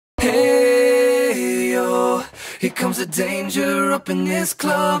Here comes the danger up in this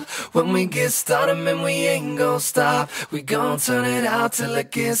club. When we get started, man, we ain't gon' stop. We gon' turn it out till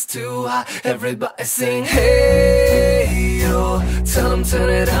it gets too hot. Everybody sing, hey, yo. Tell them turn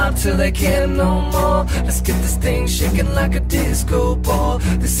it up till they can't no more. Let's get this thing shaking like a disco ball.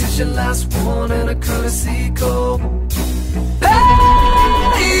 This is your last one and a courtesy call.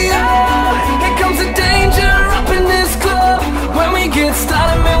 Hey, yo. Here comes the danger up in this club. When we get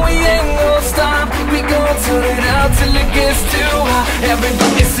started, man, we ain't gon' stop. We gon' turn it out till it gets too hot.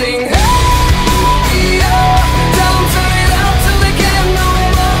 Everybody sing, hey, yo. Tell them turn it out till they can't no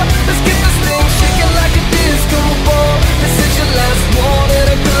more. Let's get this thing shaking like a disco ball. This is your last one and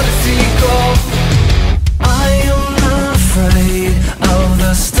a courtesy call. I am not afraid of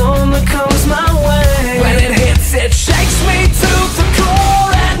the storm that comes my way. When it hits, it shakes me to the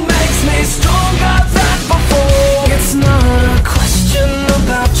core and makes me stronger than before. It's not a question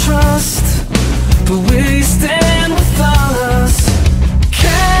about trust, but will you stand with us?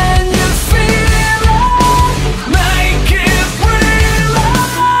 Can you feel it? Make it real.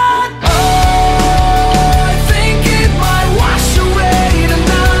 Oh, I think it might wash away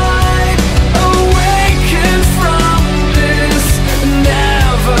tonight. Awaken from this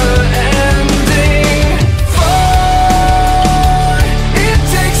never-ending fight. It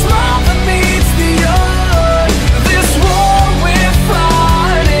takes more than meets the eye. This war we're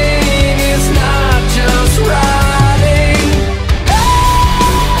fighting is not just riding.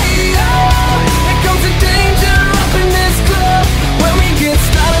 Hey, yo. Here comes the danger up in this club. When we get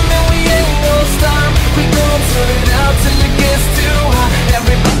started, man, we ain't gon' stop. We gon' turn it out till it gets too hot.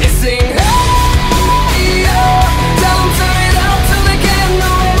 Everybody sing, hey, yo. Tell them turn it out till they can't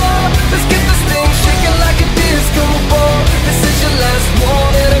no more. Let's get this thing shaking like a disco ball. This is your last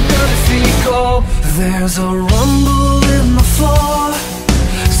one and a courtesy call. There's a rumble in the floor,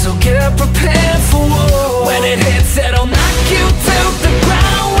 so get prepared for war. When it hits, it'll not